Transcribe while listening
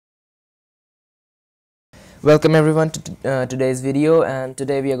Welcome everyone to today's video, and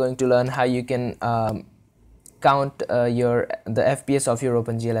today we are going to learn how you can count the FPS of your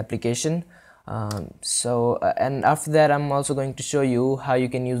OpenGL application. And after that I'm also going to show you how you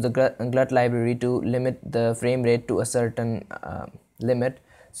can use the GLUT library to limit the frame rate to a certain limit,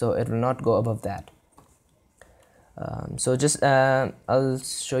 so it will not go above that. I'll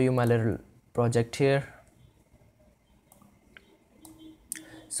show you my little project here.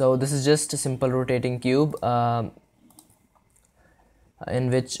 So this is just a simple rotating cube in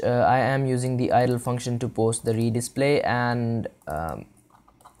which I am using the idle function to post the redisplay and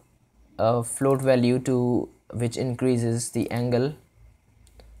a float value to which increases the angle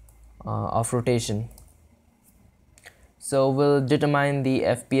of rotation. So we'll determine the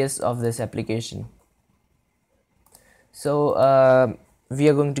FPS of this application. So we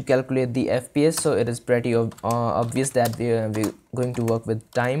are going to calculate the FPS, so it is pretty obvious that we're going to work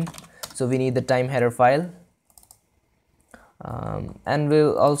with time. So we need the time header file, and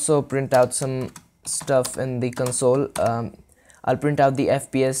we'll also print out some stuff in the console. I'll print out the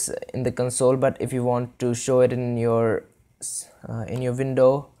FPS in the console, but if you want to show it in your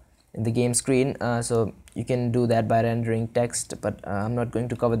window in the game screen, so you can do that by rendering text, but I'm not going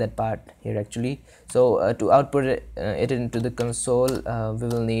to cover that part here actually. So to output it into the console, we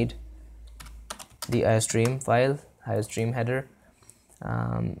will need the iostream file, iostream header,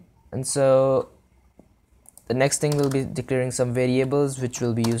 and so the next thing will be declaring some variables which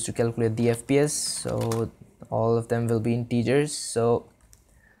will be used to calculate the FPS. So all of them will be integers, so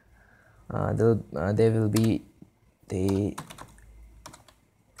there will be the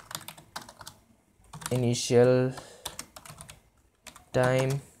initial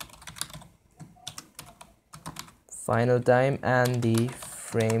time, final time, and the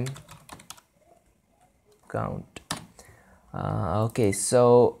frame count. Okay,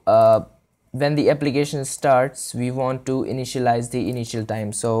 so when the application starts, we want to initialize the initial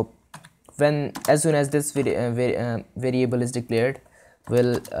time. So as soon as this variable is declared,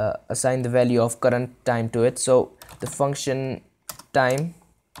 we'll assign the value of current time to it. So the function time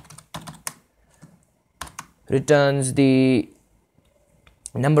returns the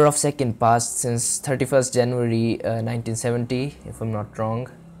number of seconds passed since 31st January 1970, if I'm not wrong.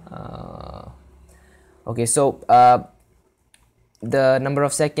 Okay, so the number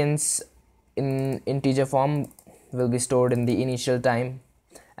of seconds in integer form will be stored in the initial time,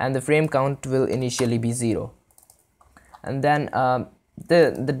 and the frame count will initially be 0. And then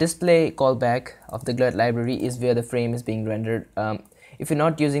the display callback of the GLUT library is where the frame is being rendered. If you're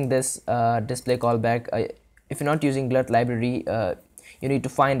not using this display callback, if you're not using GLUT library, you need to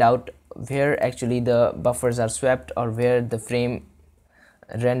find out where actually the buffers are swept or where the frame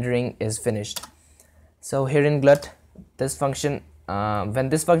rendering is finished. So here in GLUT, this function, when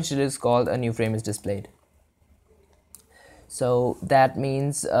this function is called, a new frame is displayed. So that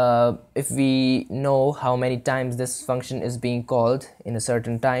means if we know how many times this function is being called in a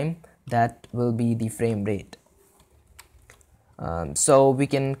certain time, that will be the frame rate. So we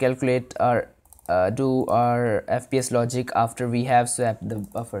can calculate our do our FPS logic after we have swapped the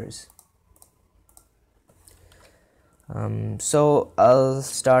buffers. So I'll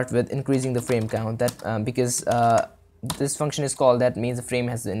start with increasing the frame count, that because this function is called, that means the frame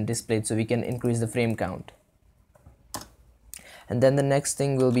has been displayed, so we can increase the frame count. And then the next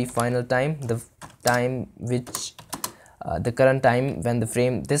thing will be final time, the time which the current time when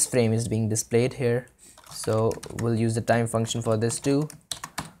this frame is being displayed here. So we'll use the time function for this too.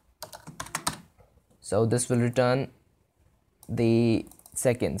 So this will return the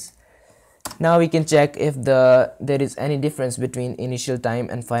seconds. Now we can check if there is any difference between initial time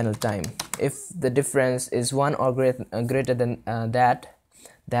and final time. If the difference is 1 or greater than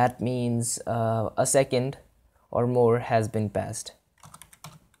that means a second or more has been passed.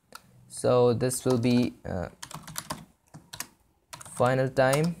 So this will be final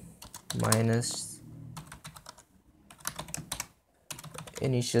time minus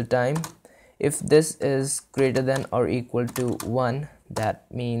initial time. If this is greater than or equal to 1,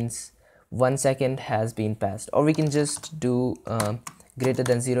 that means 1 second has been passed. Or we can just do greater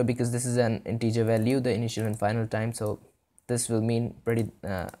than 0, because this is an integer value, the initial and final time, so this will mean pretty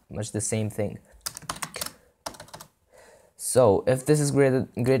much the same thing. So if this is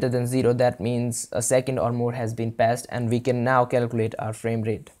greater than 0, that means a second or more has been passed, and we can now calculate our frame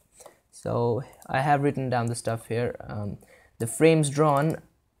rate. So I have written down the stuff here. The frames drawn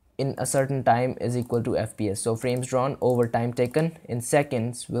in a certain time is equal to FPS. So frames drawn over time taken in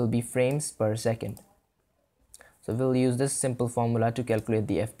seconds will be frames per second. So we'll use this simple formula to calculate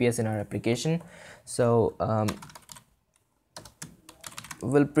the FPS in our application. So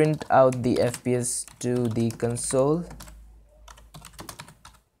we'll print out the FPS to the console.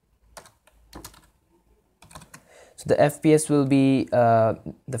 So the FPS will be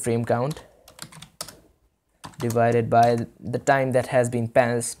the frame count divided by the time that has been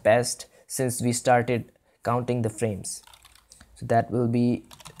passed since we started counting the frames. So that will be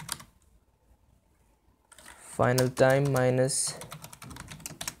final time minus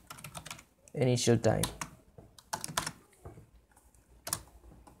initial time.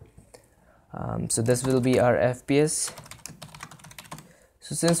 So this will be our FPS.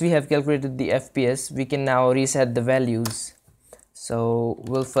 So since we have calculated the FPS, we can now reset the values. So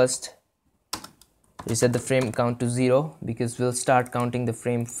we'll first reset the frame count to 0, because we'll start counting the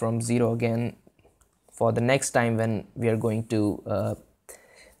frame from 0 again for the next time when we are going to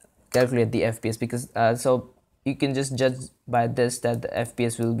calculate the FPS, because so you can just judge by this that the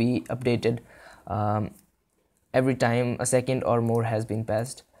FPS will be updated every time a second or more has been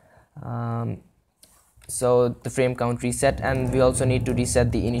passed. So the frame count reset, and we also need to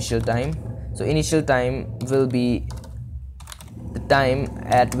reset the initial time. So initial time will be the time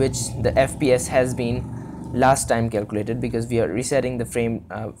at which the FPS has been last time calculated, because we are resetting the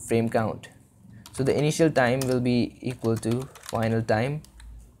frame count. So the initial time will be equal to final time.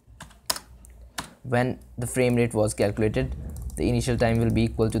 When the frame rate was calculated, the initial time will be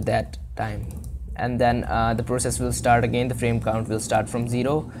equal to that time, and then the process will start again. The frame count will start from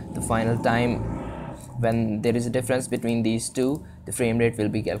 0. The final time, when there is a difference between these two, the frame rate will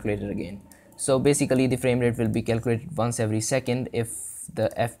be calculated again. So basically the frame rate will be calculated once every second if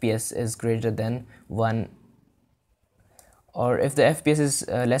the FPS is greater than 1, or if the FPS is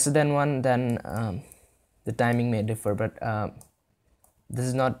lesser than 1, then the timing may differ, but this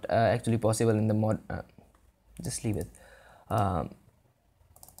is not actually possible in the mod. Just leave it.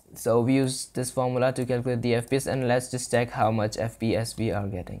 So we use this formula to calculate the FPS, and let's just check how much FPS we are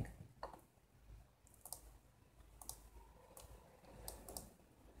getting.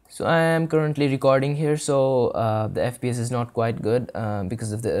 So I am currently recording here, so the FPS is not quite good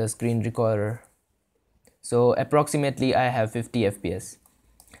because of the screen recorder. So approximately I have 50 FPS.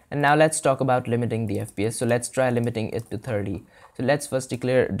 And now let's talk about limiting the FPS. So let's try limiting it to 30. So let's first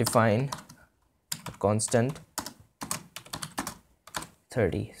define a constant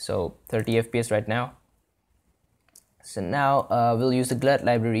 30. So 30 FPS right now. So now we'll use the GLUT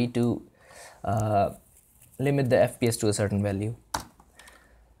library to limit the FPS to a certain value.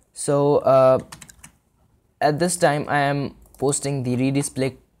 So at this time I am posting the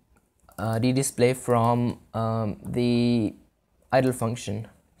redisplay from the idle function.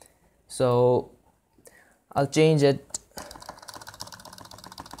 So I'll change it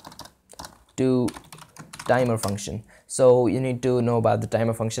to timer function. So you need to know about the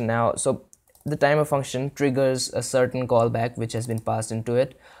timer function now. So the timer function triggers a certain callback which has been passed into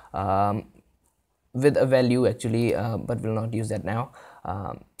it with a value actually, but we'll not use that now.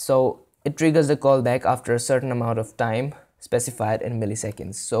 So it triggers the callback after a certain amount of time specified in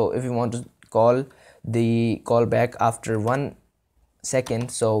milliseconds. So if you want to call the callback after 1 second,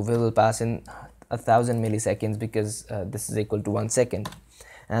 so we will pass in 1000 milliseconds, because this is equal to 1 second.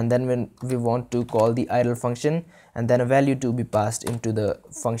 And then when we want to call the idle function, and then a value to be passed into the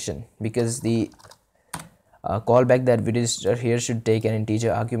function, because the callback that we register here should take an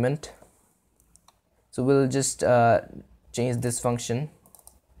integer argument. So we'll just change this function.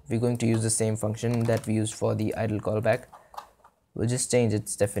 We're going to use the same function that we used for the idle callback. We'll just change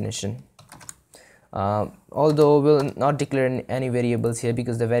its definition. Although we'll not declare any variables here,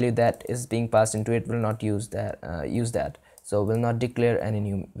 because the value that is being passed into it will not use that. So we'll not declare any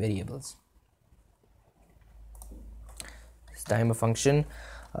new variables. This timer function,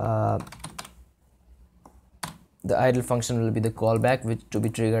 the idle function will be the callback, which to be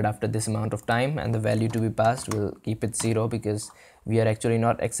triggered after this amount of time, and the value to be passed will keep it 0, because we are actually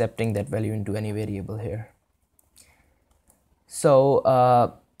not accepting that value into any variable here. So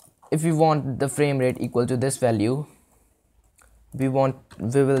if we want the frame rate equal to this value, we will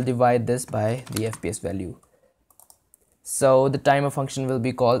divide this by the FPS value. So the timer function will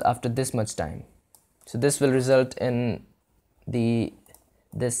be called after this much time. So this will result in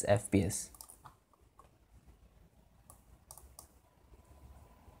this FPS.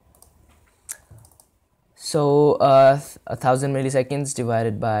 So 1000 milliseconds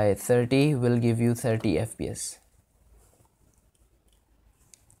divided by 30 will give you 30 FPS.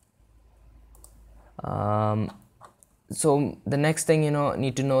 So the next thing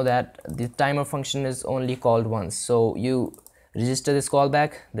need to know that the timer function is only called once. So you register this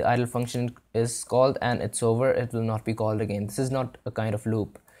callback, the idle function is called, and it's over. It will not be called again. This is not a kind of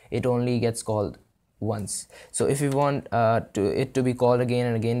loop. It only gets called once. So if we want it to be called again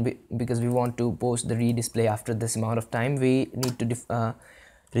and again, because we want to post the redisplay after this amount of time, we need to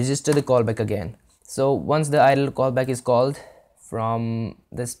register the callback again. So once the idle callback is called from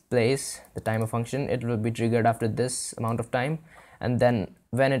this place, the timer function, it will be triggered after this amount of time, and then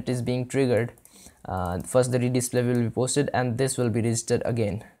when it is being triggered, first the redisplay will be posted and this will be registered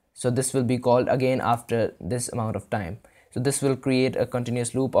again. So this will be called again after this amount of time. So this will create a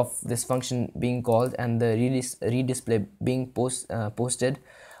continuous loop of this function being called and the redisplay being posted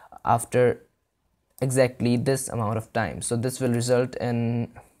after exactly this amount of time. So this will result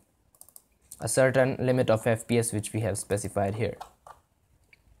in a certain limit of FPS which we have specified here.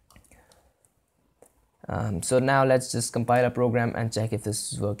 So now let's just compile a program and check if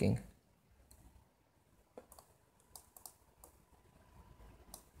this is working.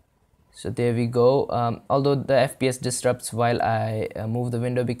 So there we go. Although the FPS disrupts while I move the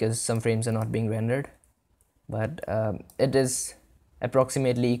window because some frames are not being rendered, but it is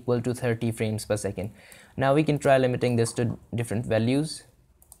approximately equal to 30 frames per second. Now we can try limiting this to different values.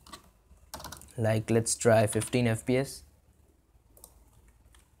 Like let's try 15 FPS.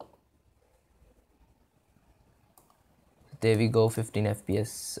 There we go, 15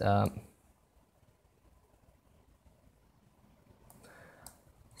 FPS.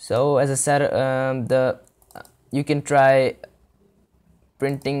 So as I said, you can try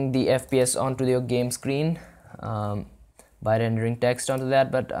printing the FPS onto your game screen by rendering text onto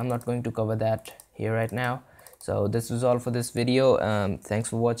that, but I'm not going to cover that here right now. So this was all for this video. Thanks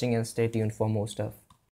for watching and stay tuned for more stuff.